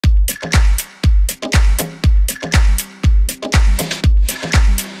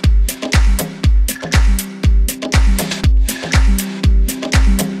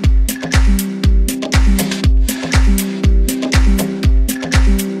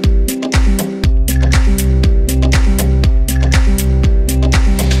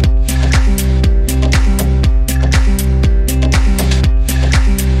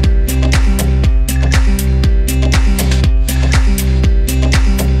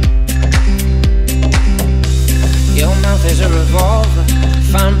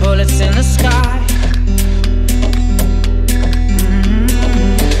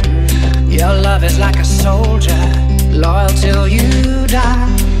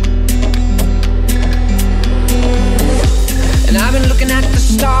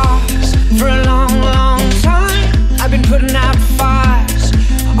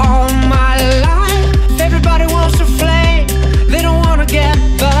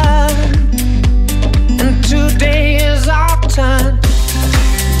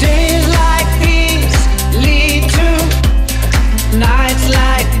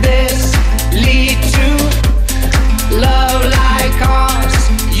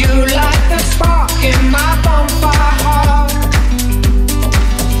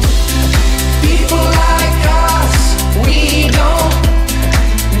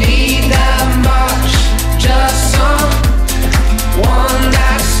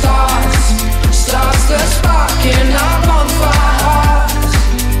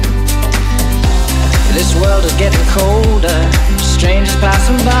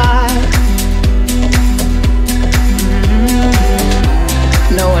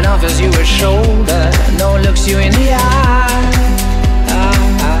No one offers you a shoulder, no one looks you in the eye.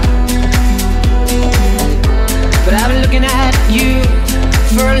 But I've been looking at you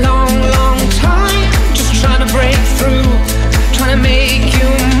for a long, long time, just trying to break through, trying to make you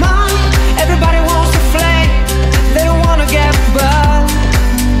mine. Everybody wants to flame, they don't wanna get burned.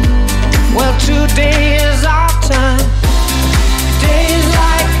 Well, today is our time. Days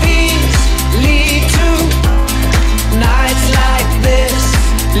like these lead to nights like this,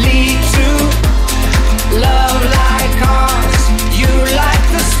 lead to love like ours. You like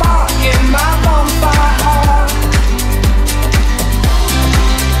the spark in my bonfire heart.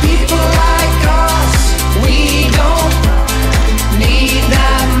 People like us, we don't need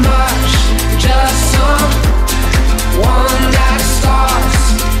that much, just someone that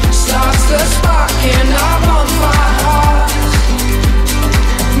starts the spark in our bonfire hearts.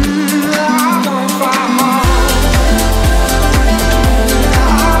 Our bonfire hearts.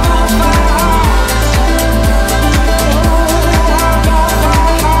 Our bonfire hearts. Our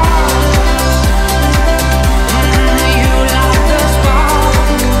bonfire hearts. You like the spark.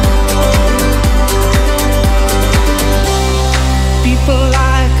 People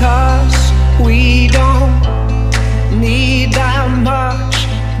like us, we don't need that much,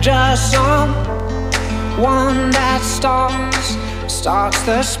 just someone that starts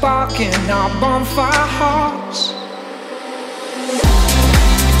the spark in our bonfire hearts.